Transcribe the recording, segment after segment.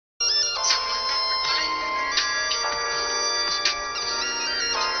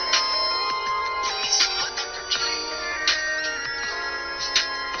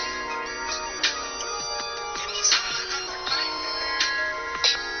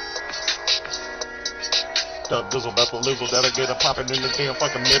The bizzle, that's a lizzle that'll get it poppin' in the damn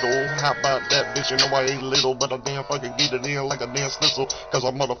fucking middle. How about that, bitch? You know I ain't little, but I damn fucking get it in like a damn snizzle. Cause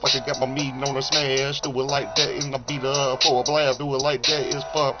I motherfucking got my meeting on a smash. Do it like that and I beat her up for a blast. Do it like that, it's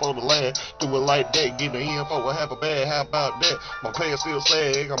fun for the lad. Do it like that, get it in for a half a bag. How about that? My pants still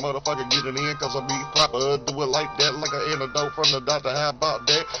sag, I motherfucking get it in cause I be proper. Do it like that, like an antidote from the doctor. How about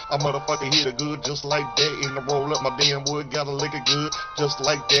that? I motherfucking hit it good just like that. And I roll up my damn wood, gotta lick it good just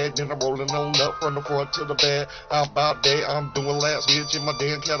like that. Then I'm rolling on up from the front to the back. How about that? I'm doing laps, bitch, in my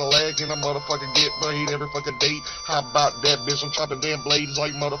damn Cadillac. And I motherfucking get paid every fucking day. How about that, bitch? I'm chopping damn blades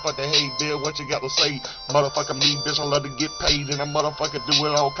like motherfucking hey, Bill, what you got to say? Motherfucking me, bitch, I love to get paid. And I motherfucking do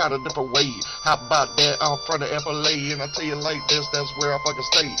it all kind of different ways. How about that? I'm from the FLA. And I tell you like this, that's where I fucking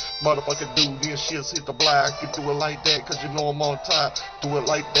stay. Motherfucking do this shit, hit the block. You do it like that, cause you know I'm on top. Do it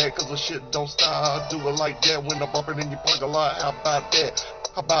like that, cause the shit don't stop. Do it like that when I'm bumping in your parking lot. How about that?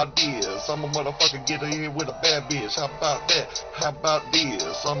 How about this? I'ma motherfucking get it in with a bad bitch. How about that? How about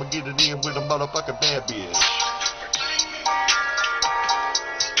this? I'ma get it in with a motherfucking bad bitch.